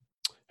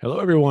Hello,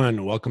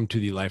 everyone. Welcome to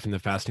the Life in the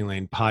Fasting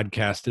Lane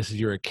podcast. This is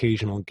your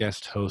occasional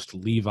guest host,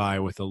 Levi,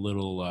 with a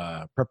little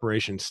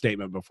preparation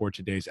statement before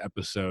today's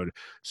episode.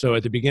 So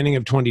at the beginning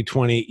of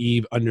 2020,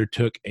 Eve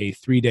undertook a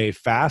 3-day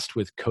fast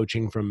with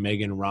coaching from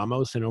Megan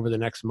Ramos. And over the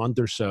next month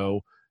or so,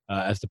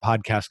 as the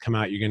podcasts come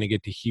out, you're going to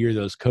get to hear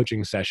those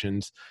coaching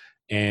sessions.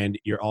 And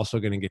you're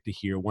also going to get to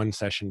hear one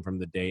session from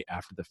the day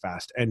after the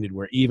fast ended,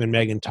 where Eve and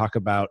Megan talk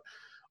about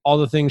all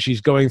the things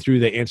she's going through.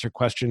 They answer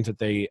questions that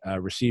they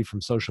received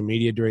from social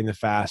media during the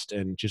fast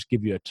and just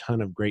give you a ton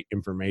of great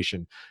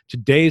information.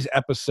 Today's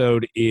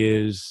episode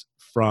is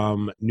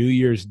from New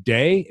Year's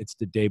Day. It's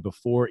the day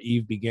before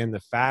Eve began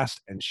the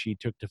fast, and she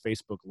took to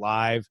Facebook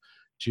Live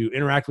to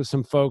interact with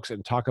some folks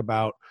and talk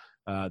about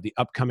the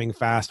upcoming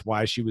fast,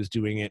 why she was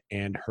doing it,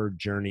 and her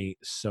journey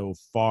so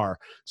far.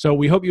 So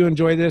we hope you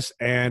enjoy this.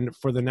 And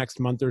for the next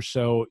month or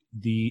so,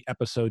 the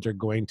episodes are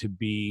going to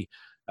be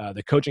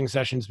the coaching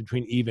sessions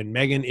between Eve and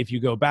Megan. If you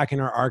go back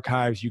in our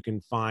archives, you can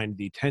find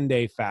the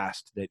 10-day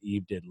fast that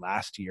Eve did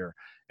last year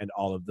and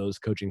all of those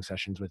coaching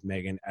sessions with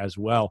Megan as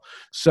well.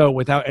 So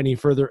without any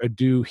further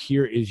ado,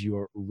 here is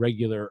your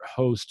regular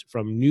host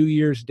from New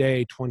Year's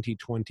Day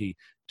 2020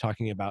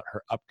 talking about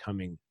her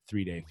upcoming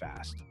 3-day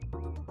fast.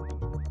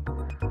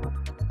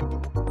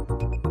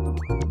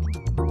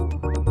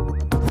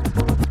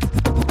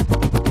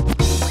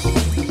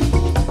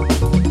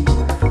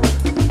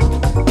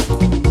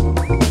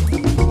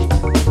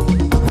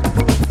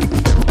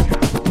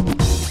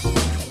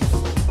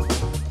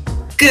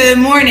 Good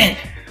morning.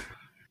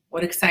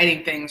 What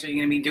exciting things are you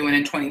going to be doing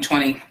in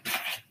 2020?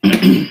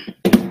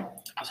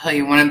 I'll tell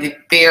you one of the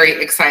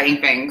very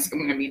exciting things I'm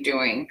going to be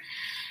doing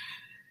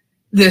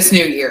this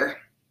new year.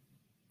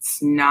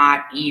 It's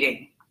not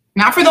eating.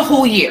 Not for the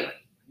whole year,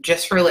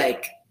 just for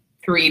like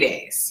 3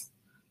 days.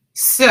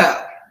 So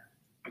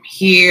I'm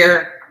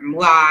here, I'm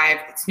live,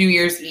 it's New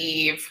Year's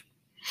Eve,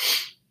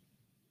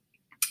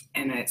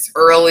 and it's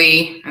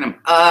early, and I'm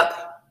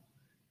up.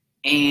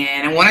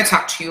 And I want to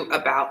talk to you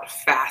about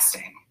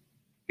fasting,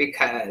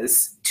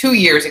 because 2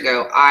 years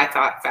ago, I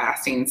thought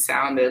fasting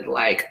sounded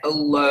like a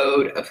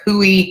load of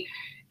hooey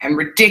and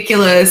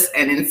ridiculous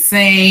and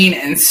insane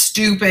and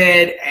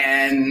stupid.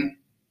 And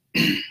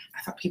I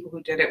thought people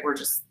who did it were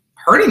just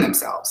hurting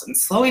themselves and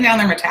slowing down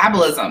their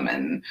metabolism.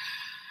 And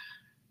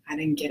I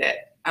didn't get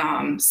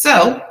it.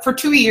 So for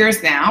 2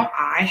 years now,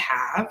 I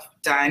have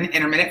done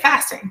intermittent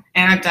fasting,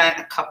 and I've done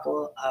a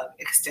couple of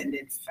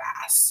extended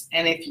fasts.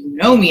 And if you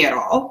know me at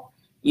all,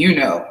 you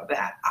know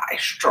that I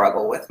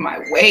struggle with my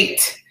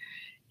weight,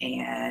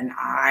 and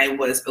I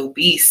was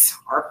obese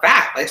or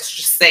fat, let's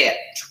just say it,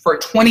 for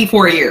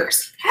 24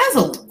 years. That's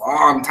a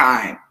long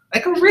time,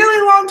 like a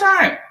really long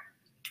time.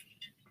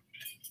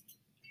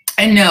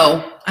 And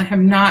no, I have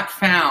not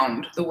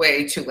found the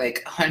way to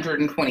like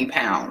 120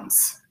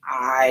 pounds.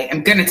 I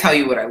am going to tell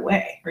you what I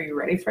weigh. Are you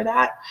ready for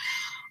that?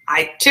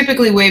 I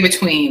typically weigh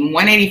between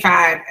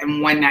 185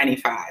 and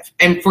 195.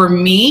 And for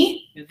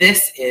me,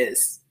 this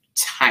is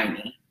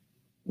tiny.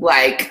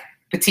 Like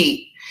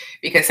petite,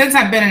 because since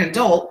I've been an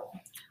adult,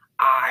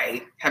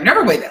 I have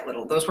never weighed that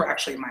little. Those were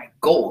actually my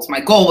goals.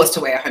 My goal was to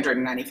weigh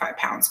 195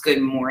 pounds.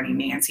 Good morning,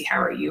 Nancy. How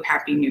are you?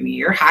 Happy New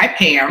Year. Hi,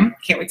 Pam.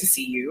 Can't wait to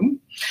see you.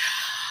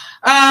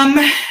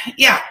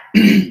 Yeah.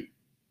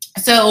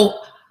 So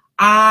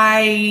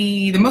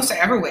the most I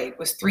ever weighed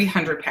was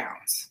 300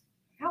 pounds.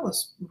 That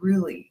was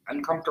really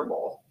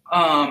uncomfortable.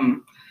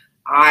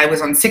 I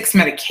was on 6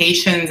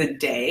 medications a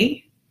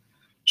day.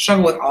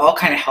 Struggle with all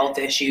kind of health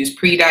issues,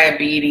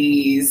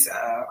 pre-diabetes,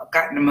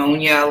 got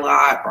pneumonia a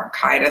lot,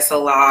 bronchitis a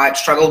lot,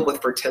 struggled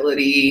with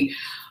fertility,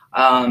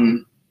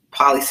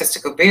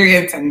 polycystic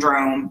ovarian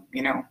syndrome,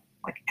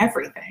 like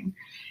everything.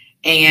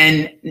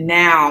 And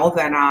now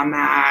that I'm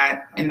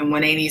in the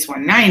 180s,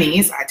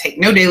 190s, I take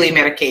no daily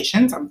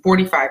medications. I'm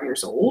 45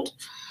 years old,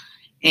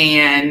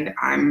 and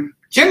I'm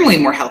generally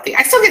more healthy.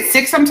 I still get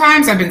sick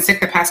sometimes. I've been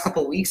sick the past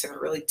couple of weeks, and it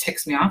really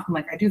ticks me off. I'm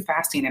like, I do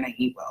fasting and I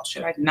eat well.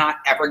 Should I not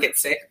ever get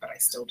sick? But I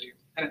still do,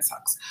 and it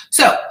sucks.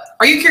 So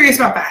are you curious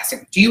about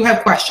fasting? Do you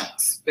have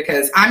questions?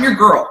 Because I'm your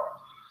girl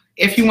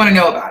if you want to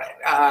know about it.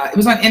 It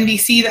was on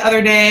NBC the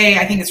other day.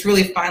 I think it's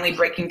really finally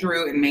breaking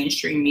through in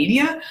mainstream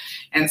media,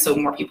 and so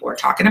more people are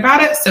talking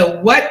about it. So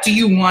what do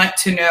you want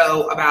to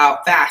know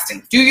about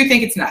fasting? Do you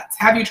think it's nuts?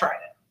 Have you tried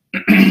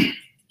it?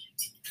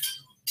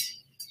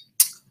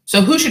 So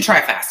who should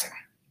try fasting?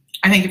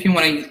 I think if you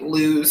want to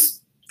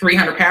lose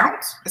 300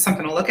 pounds, it's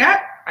something to look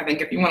at. I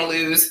think if you want to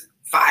lose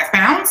 5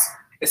 pounds,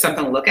 it's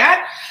something to look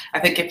at.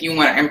 I think if you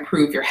want to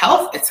improve your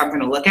health, it's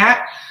something to look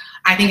at.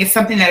 I think it's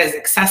something that is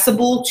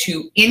accessible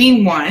to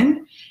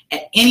anyone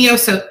at any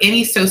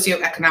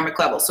socioeconomic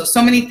level.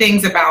 So many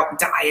things about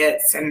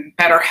diets and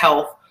better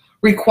health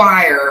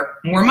require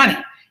more money.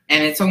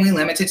 And it's only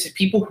limited to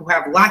people who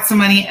have lots of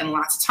money and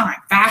lots of time.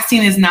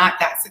 Fasting is not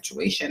that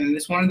situation. And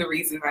it's one of the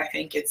reasons I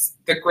think it's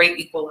the great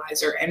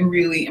equalizer and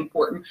really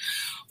important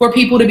for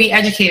people to be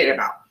educated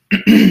about.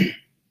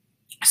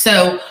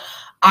 So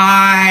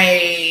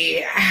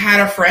I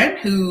had a friend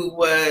who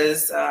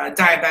was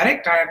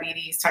diabetic,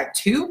 diabetes type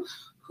 2,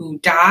 who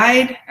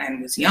died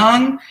and was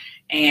young.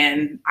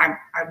 And I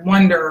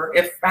wonder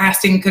if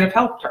fasting could have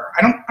helped her.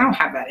 I don't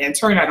have that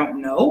answer, and I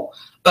don't know.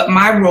 But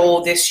my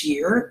role this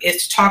year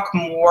is to talk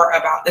more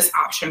about this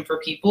option for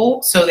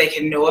people so they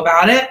can know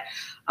about it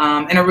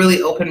in a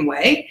really open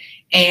way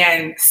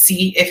and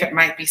see if it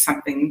might be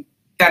something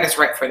that is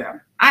right for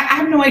them. I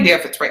have no idea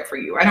if it's right for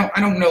you. I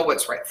don't know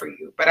what's right for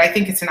you, but I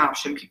think it's an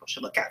option people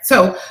should look at.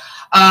 So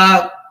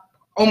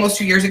almost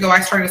 2 years ago, I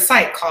started a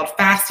site called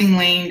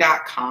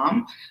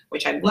fastinglane.com,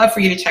 which I'd love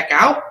for you to check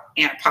out,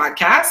 and a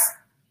podcast,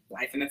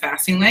 Life in the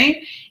Fasting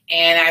Lane.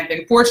 And I've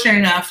been fortunate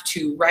enough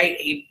to write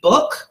a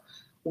book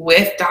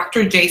with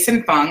Dr.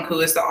 Jason Fung,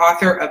 who is the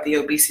author of The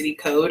Obesity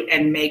Code,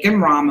 and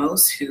Megan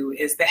Ramos, who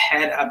is the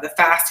head of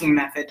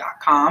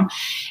thefastingmethod.com.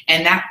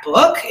 And that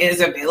book is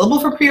available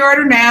for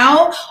pre-order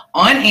now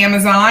on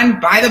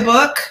Amazon. Buy the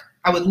book.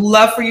 I would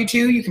love for you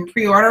to. You can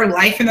pre-order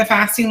Life in the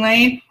Fasting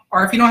Lane.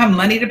 Or if you don't have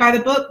money to buy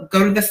the book,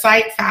 go to the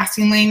site,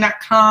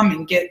 fastinglane.com,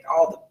 and get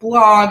all the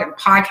blog and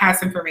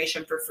podcast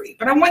information for free.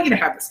 But I want you to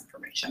have this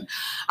information.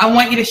 I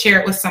want you to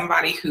share it with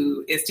somebody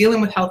who is dealing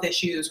with health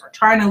issues or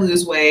trying to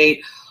lose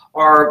weight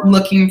or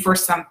looking for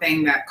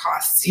something that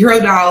costs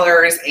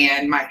 $0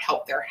 and might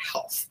help their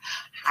health.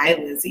 Hi,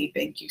 Lizzie.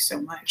 Thank you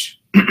so much.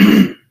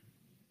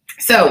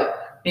 So,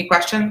 any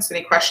questions?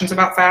 Any questions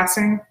about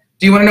fasting?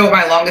 Do you want to know what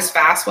my longest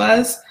fast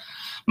was?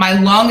 My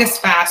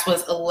longest fast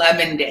was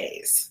 11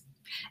 days.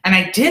 And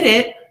I did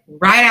it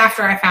right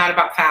after I found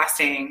about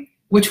fasting,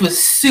 which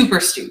was super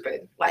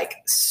stupid, like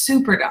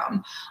super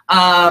dumb.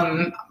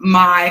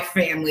 My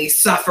family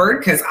suffered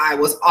because I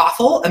was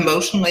awful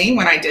emotionally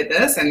when I did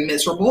this, and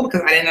miserable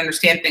because I didn't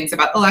understand things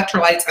about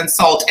electrolytes and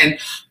salt and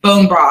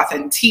bone broth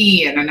and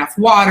tea and enough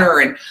water.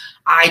 And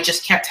I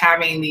just kept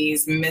having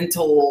these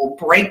mental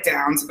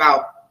breakdowns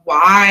about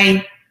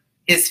why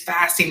is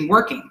fasting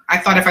working. I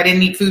thought if I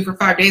didn't eat food for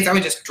 5 days, I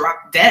would just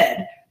drop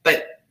dead.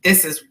 But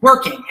this is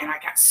working, and I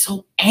got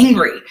so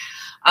angry.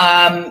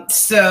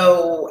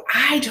 So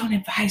I don't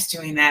advise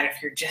doing that if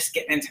you're just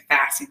getting into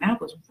fasting. That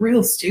was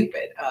real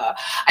stupid.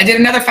 I did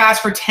another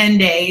fast for 10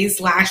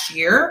 days last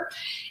year,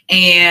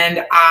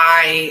 and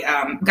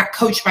I got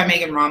coached by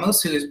Megan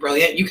Ramos, who is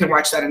brilliant. You can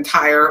watch that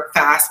entire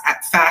fast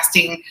at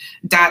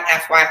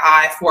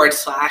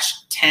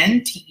fasting.fyi/10,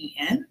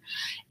 TEN.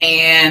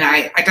 And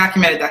I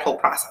documented that whole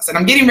process, and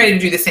I'm getting ready to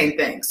do the same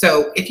thing.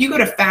 So if you go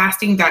to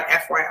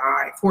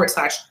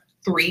fasting.fyi/3,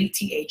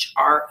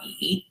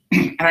 THREE,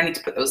 and I need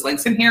to put those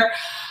links in here,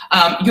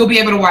 you'll be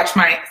able to watch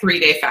my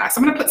 3-day fast.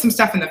 I'm going to put some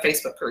stuff in the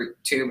Facebook group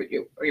too, but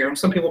you know,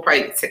 some people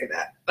probably get sick of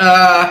that.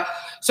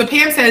 So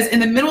Pam says,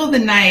 in the middle of the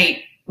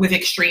night with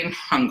extreme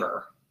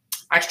hunger,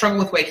 I struggle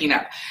with waking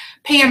up.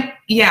 Pam,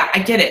 yeah, I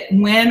get it.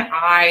 When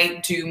I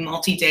do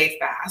multi-day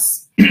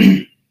fasts,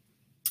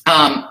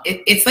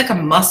 it's like a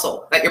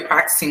muscle that you're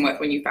practicing with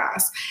when you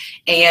fast.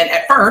 And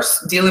at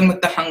first, dealing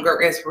with the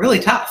hunger is really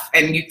tough.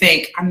 And you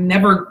think, I'm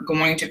never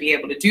going to be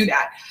able to do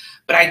that.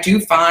 But I do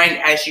find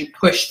as you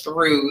push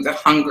through, the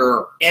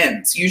hunger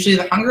ends. Usually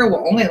the hunger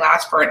will only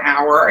last for an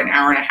hour and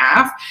a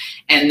half,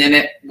 and then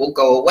it will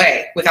go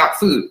away without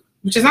food,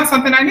 which is not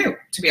something I knew,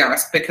 to be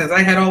honest, because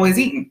I had always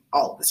eaten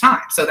all the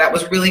time. So that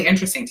was really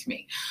interesting to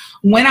me.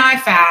 When I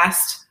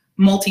fast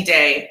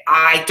multi-day,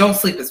 I don't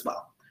sleep as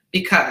well,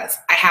 because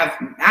I have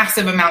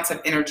massive amounts of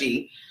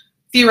energy,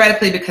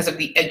 theoretically because of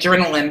the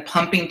adrenaline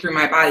pumping through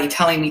my body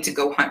telling me to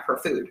go hunt for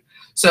food.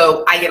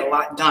 So I get a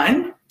lot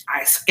done.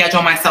 I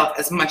schedule myself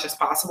as much as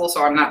possible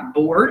so I'm not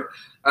bored,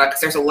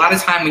 because there's a lot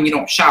of time when you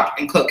don't shop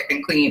and cook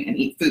and clean and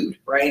eat food,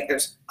 right?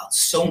 There's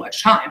so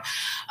much time.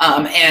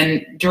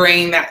 And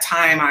during that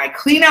time, I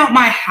clean out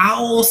my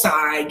house,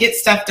 I get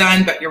stuff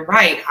done, but you're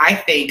right, I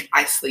think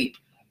I sleep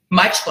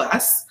much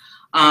less.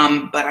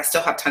 But I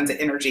still have tons of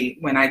energy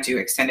when I do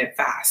extended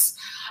fasts.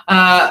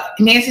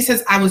 Nancy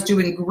says, I was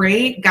doing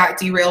great, got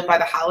derailed by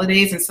the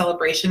holidays and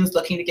celebrations,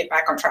 looking to get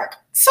back on track.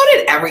 So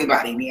did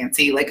everybody,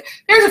 Nancy. Like,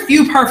 there's a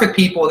few perfect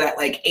people that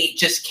like ate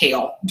just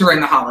kale during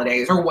the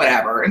holidays or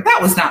whatever. And that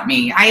was not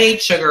me. I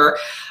ate sugar.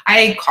 I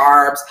ate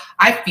carbs.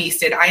 I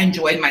feasted. I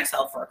enjoyed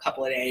myself for a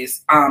couple of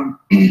days.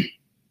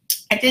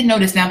 I did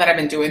notice now that I've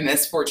been doing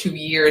this for 2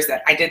 years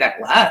that I did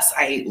that less.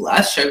 I ate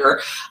less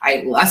sugar. I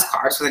ate less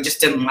carbs because I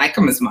just didn't like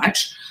them as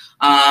much.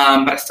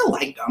 But I still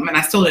liked them and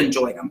I still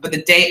enjoyed them. But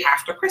the day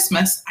after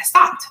Christmas, I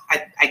stopped.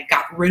 I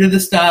got rid of the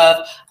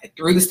stuff. I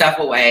threw the stuff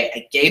away.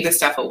 I gave the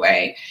stuff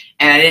away.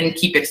 And I didn't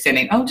keep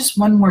extending, just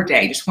one more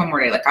day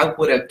like I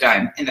would have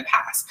done in the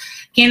past.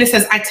 Candace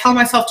says, I tell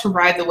myself to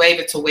ride the wave.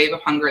 It's a wave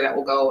of hunger that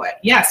will go away.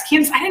 Yes,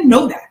 Candace, I didn't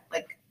know that.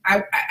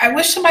 I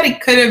wish somebody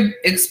could have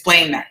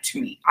explained that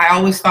to me. I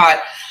always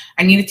thought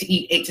I needed to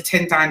eat 8 to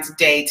 10 times a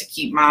day to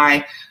keep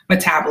my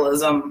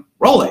metabolism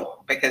rolling,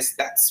 because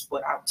that's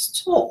what I was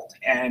told.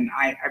 And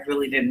I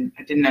really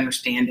didn't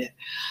understand it.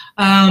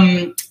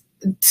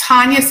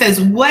 Tanya says,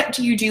 what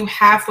do you do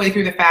halfway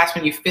through the fast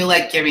when you feel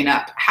like giving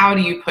up? How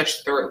do you push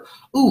through?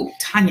 Ooh,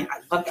 Tanya, I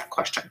love that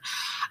question.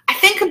 I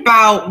think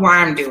about why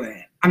I'm doing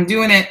it. I'm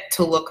doing it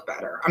to look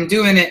better. I'm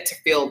doing it to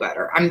feel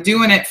better. I'm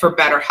doing it for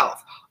better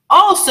health.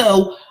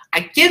 Also,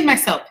 I give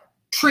myself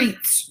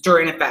treats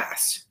during a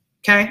fast,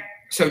 okay?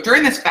 So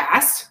during this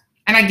fast,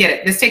 and I get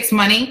it, this takes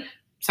money.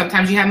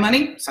 Sometimes you have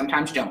money,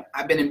 sometimes you don't.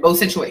 I've been in both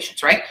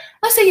situations, right?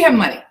 Let's say you have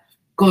money.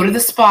 Go to the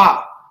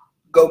spa,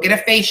 go get a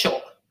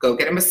facial, go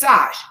get a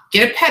massage,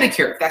 get a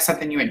pedicure if that's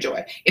something you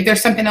enjoy. If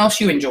there's something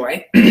else you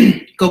enjoy,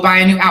 go buy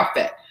a new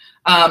outfit,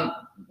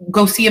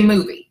 go see a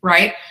movie,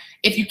 right?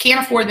 If you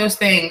can't afford those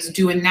things,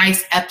 do a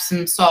nice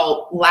Epsom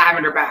salt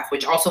lavender bath,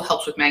 which also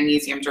helps with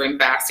magnesium during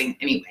fasting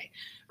anyway.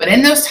 But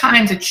in those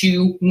times that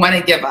you want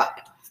to give up,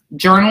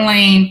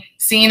 journaling,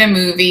 seeing a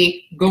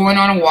movie, going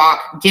on a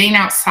walk, getting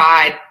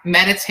outside,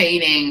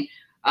 meditating,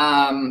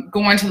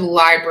 going to the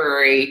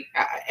library.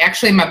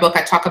 Actually, in my book,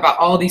 I talk about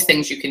all these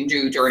things you can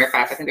do during a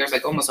fast. I think there's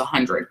like almost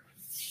 100.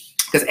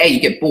 Because A, you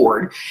get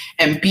bored,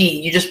 and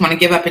B, you just want to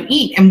give up and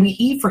eat. And we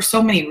eat for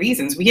so many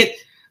reasons. We get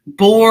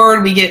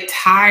bored, we get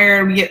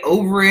tired, we get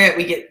over it,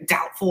 we get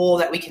doubtful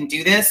that we can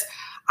do this.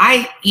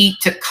 I eat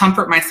to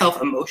comfort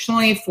myself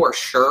emotionally for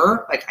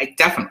sure. Like I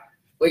definitely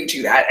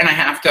do that, and I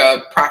have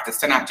to practice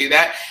to not do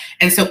that.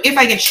 And so if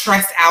I get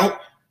stressed out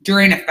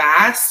during a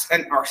fast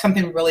or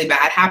something really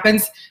bad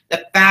happens,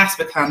 the fast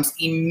becomes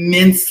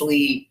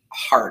immensely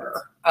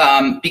harder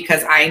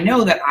because I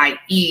know that I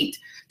eat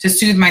to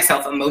soothe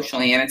myself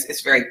emotionally, and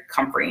it's very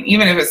comforting,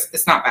 even if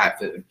it's not bad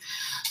food.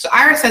 So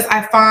Ira says,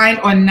 I find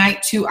on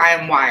night 2, I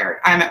am wired.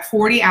 I'm at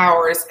 40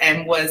 hours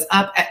and was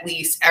up at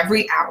least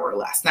every hour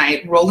last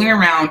night, rolling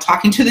around,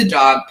 talking to the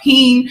dog,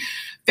 peeing,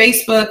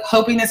 Facebook,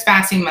 hoping this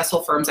fasting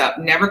muscle firms up,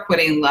 never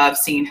quitting, love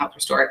seeing health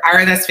restored.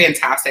 Ira, that's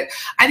fantastic.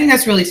 I think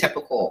that's really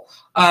typical.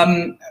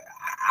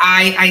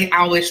 I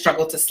always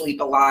struggle to sleep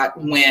a lot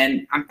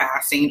when I'm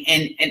fasting,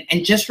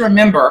 and just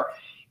remember,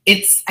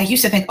 I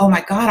used to think, oh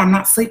my God, I'm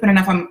not sleeping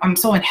enough. I'm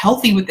so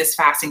unhealthy with this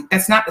fasting.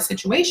 That's not the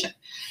situation.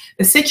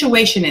 The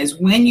situation is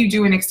when you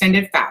do an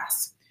extended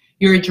fast,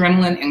 your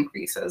adrenaline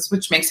increases,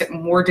 which makes it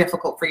more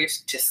difficult for you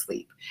to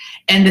sleep.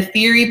 And the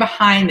theory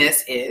behind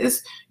this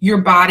is your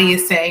body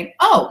is saying,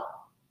 oh,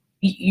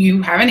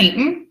 you haven't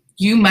eaten.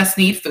 You must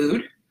need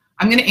food.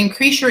 I'm going to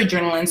increase your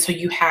adrenaline so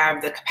you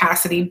have the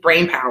capacity,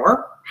 brain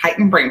power,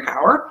 heightened brain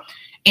power,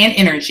 and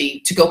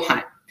energy to go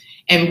hunt.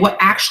 And what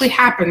actually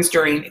happens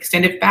during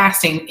extended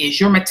fasting is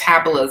your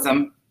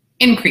metabolism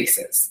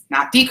increases,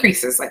 not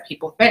decreases like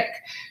people think.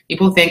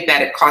 People think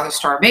that it causes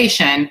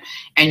starvation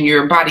and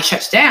your body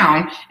shuts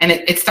down and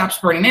it stops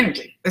burning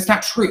energy. That's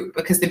not true,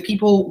 because then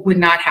people would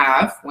not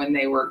have, when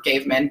they were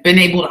cavemen, been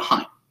able to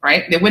hunt,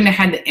 right? They wouldn't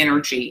have had the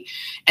energy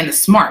and the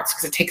smarts,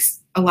 because it takes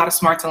a lot of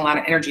smarts and a lot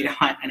of energy to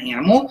hunt an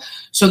animal.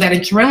 So that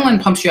adrenaline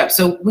pumps you up.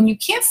 So when you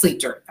can't sleep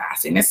during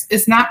fasting,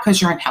 it's not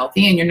because you're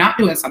unhealthy and you're not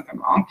doing something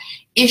wrong.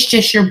 It's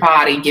just your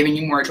body giving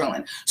you more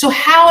adrenaline. So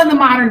how in the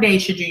modern day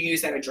should you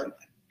use that adrenaline?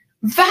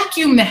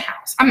 Vacuum the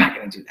house. I'm not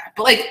going to do that.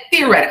 But like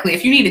theoretically,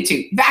 if you needed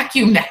to,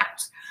 vacuum the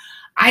house.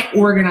 I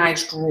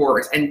organize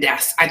drawers and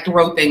desks. I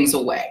throw things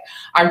away.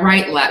 I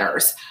write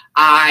letters.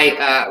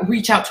 I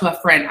reach out to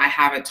a friend I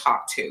haven't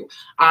talked to.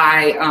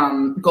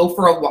 I go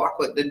for a walk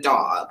with the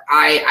dog.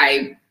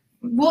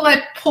 Will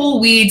I pull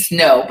weeds?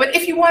 No. But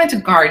if you wanted to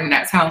garden,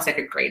 that sounds like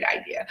a great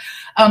idea.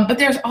 But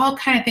there's all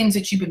kind of things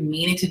that you've been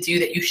meaning to do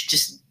that you should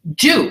just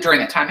do during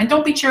that time. And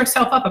don't beat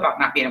yourself up about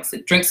not being able to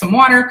sleep. Drink some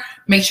water.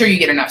 Make sure you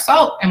get enough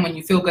salt. And when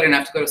you feel good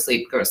enough to go to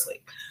sleep, go to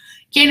sleep.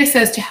 Candace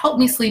says, to help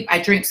me sleep, I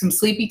drink some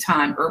Sleepy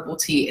Time herbal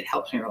tea. It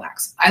helps me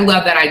relax. I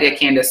love that idea,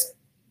 Candace.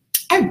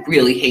 I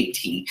really hate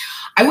tea.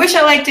 I wish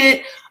I liked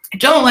it. I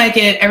don't like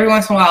it. Every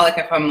once in a while, like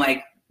if I'm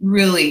like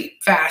really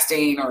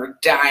fasting or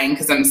dying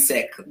because I'm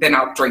sick, then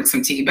I'll drink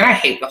some tea. But I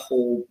hate the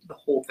whole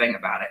thing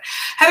about it.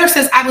 Heather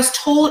says, I was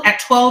told at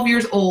 12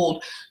 years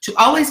old to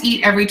always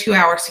eat every 2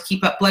 hours to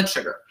keep up blood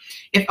sugar.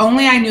 If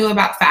only I knew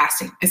about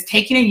fasting. It's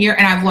taken a year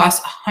and I've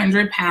lost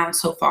 100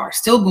 pounds so far.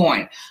 Still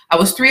going. I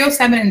was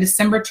 307 in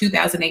December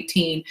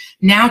 2018.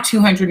 Now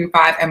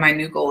 205 and my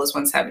new goal is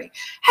 170.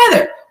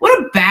 Heather, what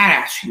a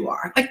badass you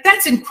are. Like,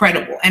 that's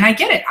incredible. And I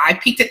get it. I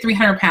peaked at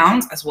 300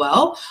 pounds as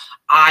well.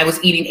 I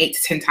was eating 8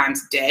 to 10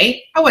 times a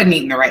day. I wasn't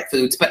eating the right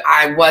foods, but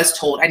I was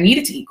told I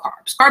needed to eat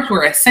carbs. Carbs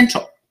were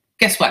essential.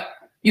 Guess what?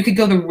 You could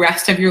go the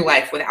rest of your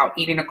life without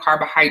eating a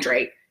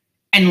carbohydrate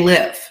and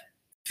live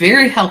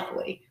very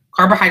healthily.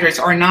 Carbohydrates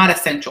are not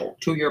essential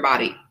to your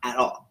body at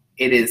all.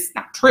 It is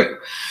not true.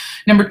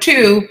 Number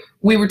 2,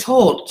 we were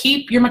told,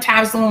 keep your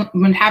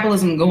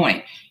metabolism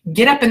going.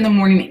 Get up in the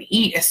morning and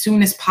eat as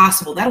soon as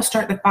possible. That'll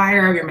start the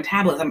fire of your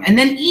metabolism. And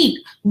then eat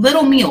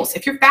little meals.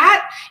 If you're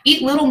fat,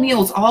 eat little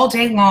meals all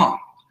day long,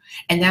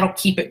 and that'll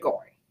keep it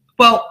going.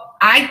 Well,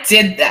 I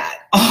did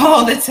that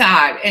all the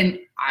time. And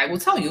I will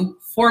tell you,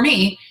 for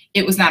me,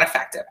 it was not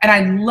effective. And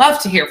I'd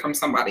love to hear from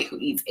somebody who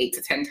eats 8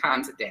 to 10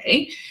 times a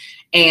day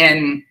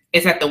and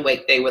is at the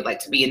weight they would like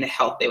to be and the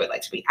health they would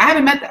like to be. I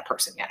haven't met that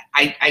person yet.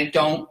 I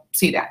don't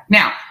see that.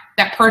 Now,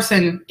 that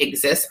person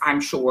exists,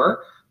 I'm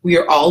sure. We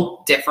are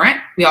all different.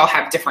 We all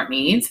have different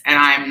needs. And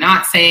I'm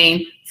not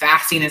saying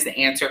fasting is the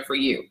answer for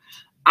you.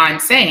 I'm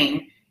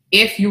saying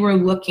if you are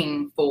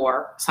looking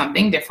for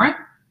something different,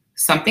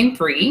 something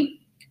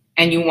free,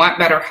 and you want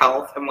better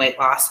health and weight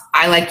loss,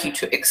 I like you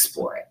to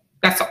explore it.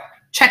 That's all.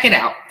 check it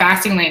out.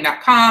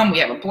 Fastinglane.com. We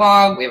have a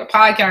blog, we have a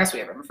podcast, we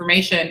have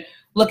information.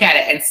 Look at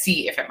it and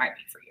see if it might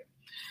be for you.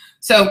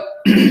 So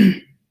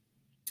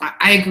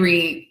I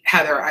agree,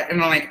 Heather. I'm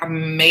like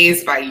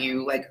amazed by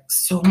you, like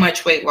so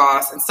much weight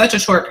loss in such a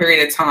short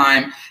period of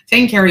time,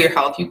 taking care of your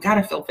health. You've got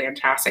to feel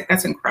fantastic.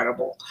 That's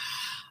incredible.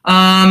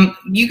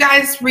 You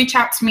guys reach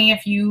out to me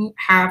if you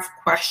have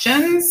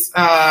questions.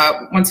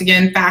 Once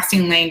again,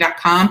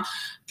 fastinglane.com.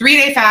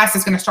 3-day fast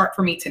is going to start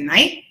for me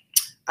tonight.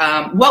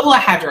 What will I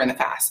have during the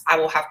fast? I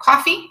will have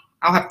coffee.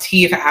 I'll have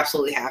tea if I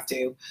absolutely have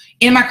to.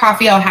 In my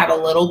coffee, I'll have a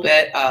little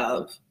bit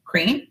of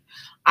cream.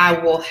 I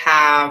will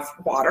have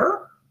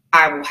water.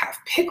 I will have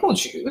pickle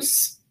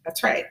juice.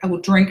 That's right. I will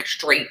drink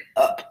straight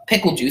up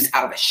pickle juice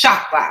out of a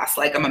shot glass.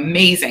 Like I'm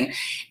amazing,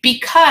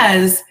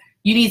 because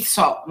you need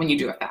salt when you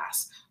do a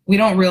fast. We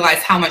don't realize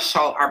how much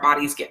salt our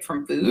bodies get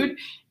from food.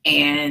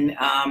 And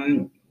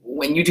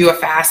when you do a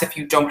fast, if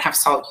you don't have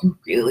salt, you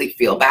really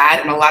feel bad.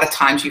 And a lot of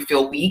times you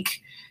feel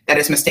weak. That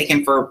is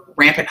mistaken for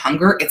rampant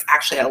hunger. It's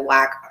actually a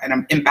lack and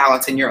an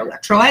imbalance in your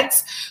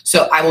electrolytes.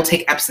 So I will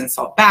take Epsom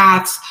salt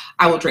baths.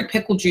 I will drink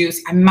pickle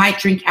juice. I might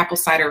drink apple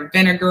cider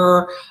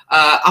vinegar.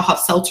 I'll have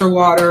seltzer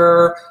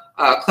water,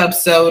 club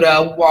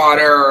soda,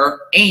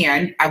 water,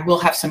 and I will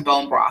have some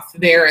bone broth.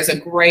 There is a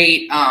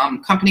great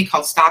company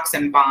called Stocks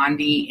and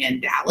Bondy in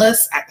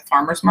Dallas at the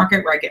farmer's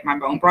market where I get my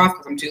bone broth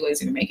because I'm too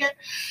lazy to make it.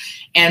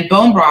 And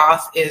bone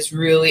broth is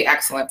really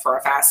excellent for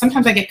a fast.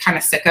 Sometimes I get kind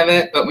of sick of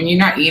it, but when you're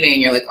not eating,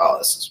 you're like, oh,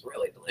 this is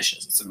really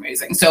delicious. It's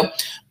amazing. So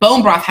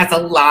bone broth has a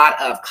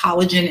lot of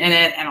collagen in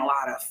it and a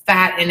lot of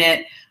fat in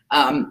it.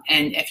 And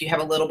if you have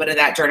a little bit of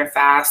that during a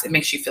fast, it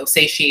makes you feel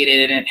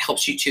satiated and it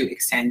helps you to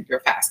extend your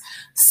fast.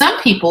 Some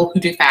people who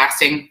do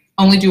fasting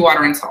only do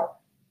water and salt,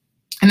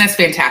 and that's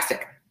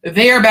fantastic.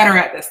 They are better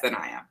at this than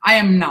I am. I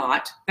am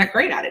not that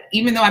great at it,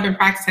 even though I've been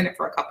practicing it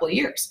for a couple of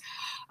years.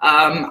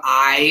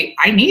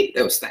 I need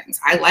those things.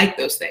 I like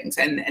those things.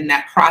 And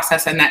that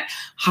process and that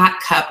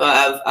hot cup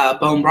of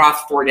bone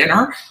broth for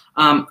dinner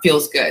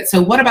feels good.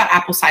 So what about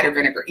apple cider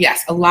vinegar?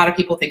 Yes, a lot of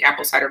people think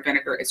apple cider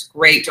vinegar is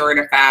great during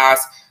a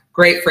fast,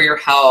 great for your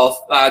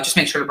health. Just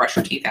make sure to brush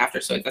your teeth after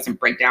so it doesn't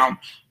break down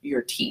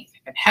your teeth.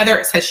 And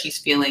Heather says she's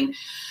feeling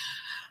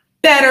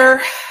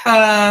better.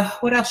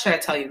 What else should I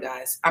tell you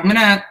guys?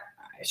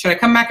 Should I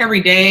come back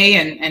every day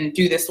and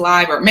do this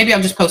live? Or maybe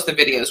I'll just post the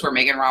videos where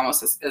Megan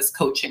Ramos is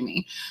coaching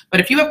me. But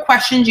if you have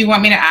questions you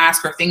want me to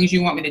ask or things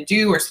you want me to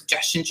do or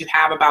suggestions you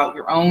have about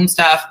your own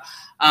stuff,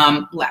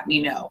 let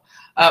me know.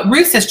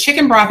 Ruth says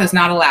chicken broth is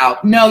not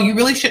allowed. No, you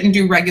really shouldn't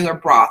do regular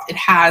broth. It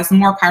has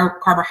more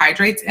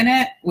carbohydrates in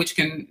it, which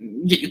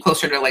can get you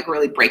closer to like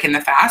really breaking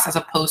the fast as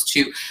opposed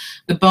to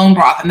the bone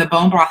broth. And the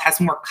bone broth has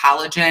more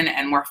collagen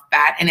and more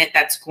fat in it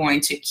that's going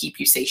to keep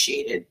you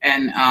satiated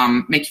and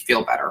make you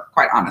feel better,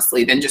 quite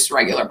honestly, than just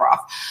regular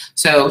broth.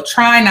 So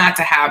try not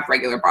to have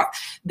regular broth.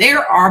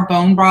 There are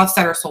bone broths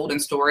that are sold in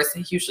stores.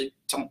 They usually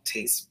don't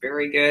taste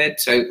very good.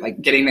 So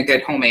like getting a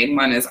good homemade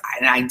one is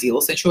an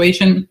ideal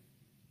situation.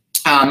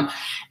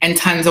 And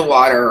tons of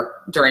water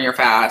during your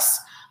fast.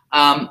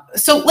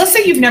 So let's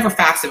say you've never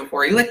fasted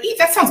before. You're like, Eve,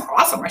 that sounds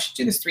awesome. I should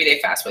do this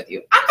 3-day fast with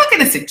you. I'm not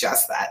going to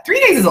suggest that. 3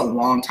 days is a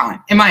long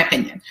time, in my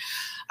opinion.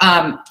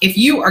 If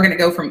you are going to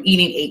go from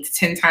eating 8 to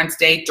 10 times a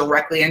day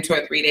directly into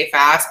a 3-day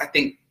fast, I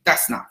think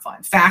that's not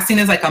fun. Fasting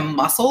is like a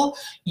muscle.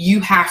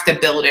 You have to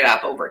build it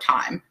up over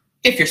time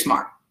if you're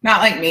smart. Not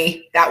like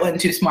me. That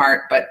wasn't too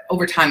smart, but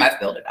over time I've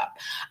built it up.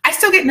 I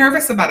still get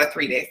nervous about a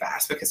 3-day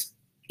fast because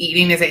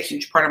eating is a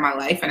huge part of my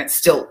life, and it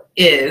still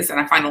is,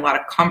 and I find a lot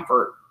of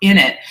comfort in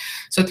it.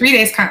 So 3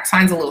 days kind of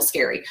sounds a little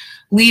scary.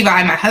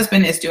 Levi, my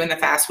husband, is doing the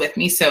fast with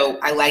me, so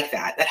I like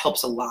that. That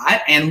helps a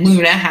lot. And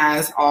Luna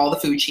has all the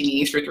food she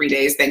needs for 3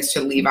 days, thanks to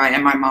Levi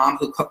and my mom,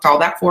 who cooked all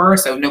that for her.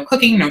 So no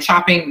cooking, no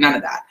shopping, none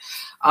of that.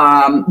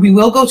 We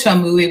will go to a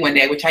movie one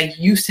day, which I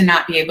used to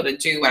not be able to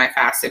do when I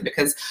fasted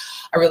because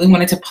I really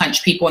wanted to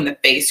punch people in the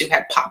face who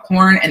had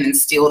popcorn and then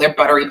steal their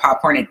buttery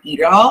popcorn and eat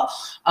it all.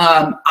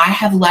 I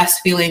have less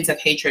feelings of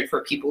hatred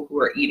for people who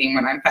are eating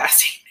when I'm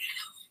fasting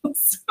now.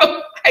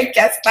 So I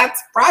guess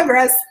that's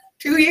progress.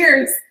 2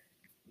 years.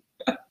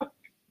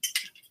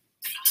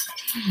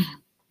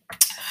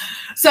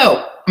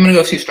 So I'm going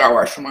to go see Star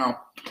Wars tomorrow.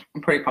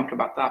 I'm pretty pumped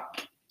about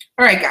that.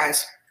 All right,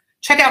 guys.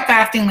 Check out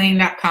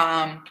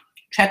fastinglane.com.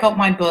 Check out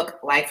my book,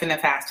 Life in the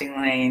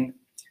Fasting Lane.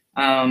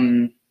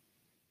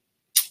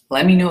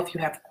 Let me know if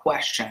you have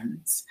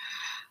questions.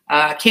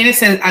 Candace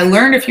says, I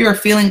learned if you are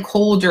feeling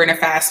cold during a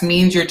fast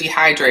means you're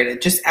dehydrated.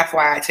 Just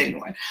FYI to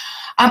anyone.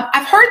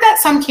 I've heard that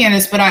some,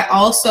 Candace, but I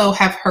also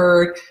have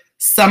heard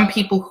some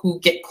people who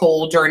get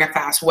cold during a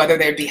fast, whether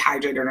they're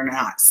dehydrated or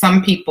not.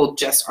 Some people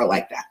just are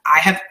like that. I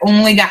have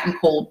only gotten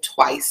cold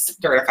twice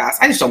during a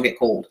fast. I just don't get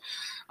cold.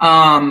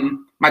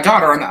 My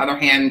daughter, on the other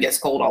hand, gets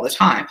cold all the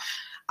time.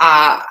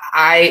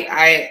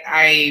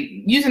 I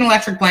use an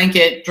electric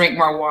blanket, drink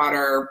more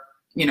water,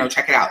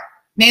 check it out.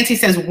 Nancy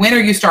says, when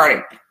are you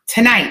starting?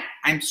 Tonight.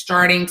 I'm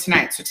starting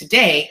tonight. So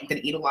today I'm going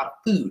to eat a lot of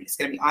food. It's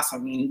going to be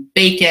awesome. I'm eating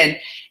bacon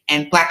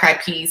and black eyed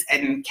peas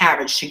and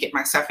cabbage to get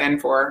my stuff in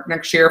for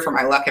next year for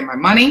my luck and my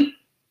money.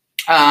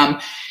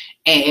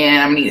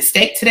 And I'm gonna eat a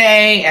steak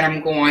today, and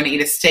I'm going to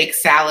eat a steak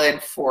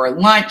salad for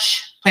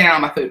lunch, planning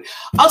on my food.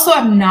 Also,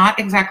 I'm not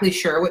exactly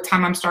sure what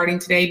time I'm starting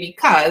today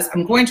because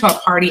I'm going to a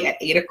party at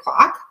 8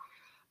 o'clock.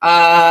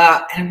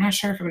 And I'm not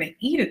sure if I'm gonna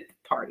eat at the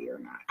party or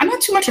not. I'm not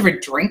too much of a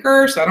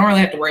drinker, so I don't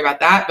really have to worry about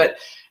that, but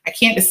I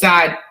can't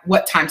decide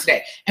what time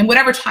today. And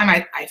whatever time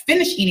I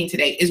finish eating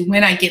today is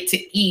when I get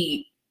to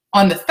eat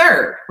on the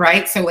 3rd,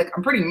 right? So like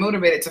I'm pretty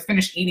motivated to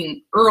finish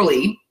eating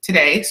early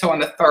today. So on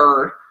the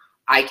 3rd,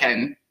 I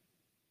can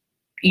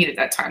eat at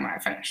that time when I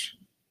finish.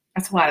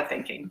 That's a lot of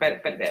thinking,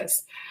 but it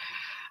is.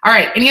 All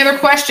right, any other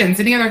questions?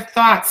 Any other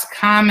thoughts,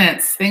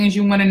 comments, things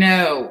you want to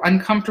know,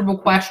 uncomfortable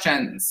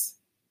questions?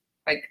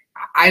 Like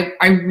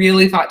I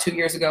really thought 2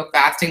 years ago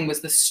fasting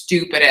was the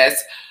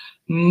stupidest,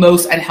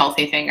 most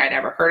unhealthy thing I'd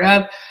ever heard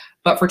of.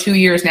 But for 2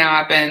 years now,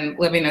 I've been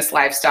living this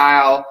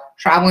lifestyle,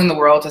 traveling the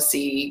world to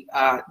see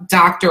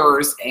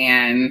doctors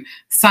and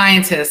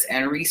scientists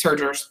and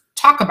researchers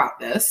talk about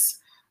this.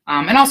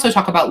 And also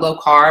talk about low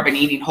carb and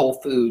eating whole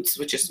foods,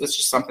 which is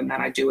just something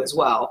that I do as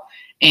well.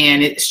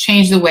 And it's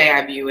changed the way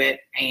I view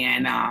it.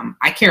 And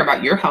I care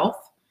about your health,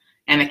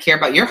 and I care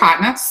about your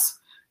hotness.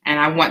 And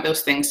I want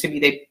those things to be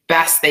the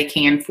best they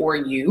can for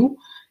you.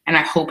 And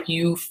I hope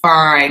you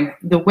find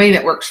the way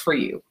that works for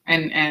you.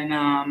 And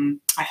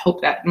I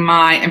hope that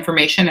my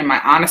information and my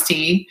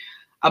honesty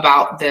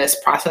about this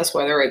process,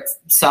 whether it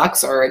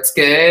sucks or it's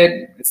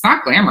good, it's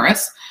not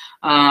glamorous,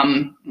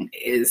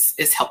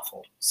 is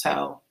helpful.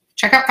 So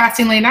check out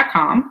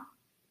fastinglane.com.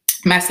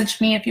 Message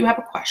me if you have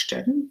a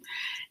question.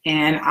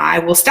 And I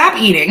will stop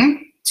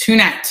eating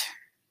tonight.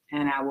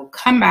 And I will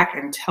come back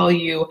and tell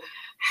you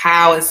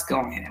how it's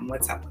going and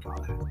what's up with all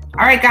that.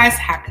 All right, guys.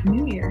 Happy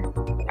New Year.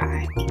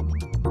 Bye.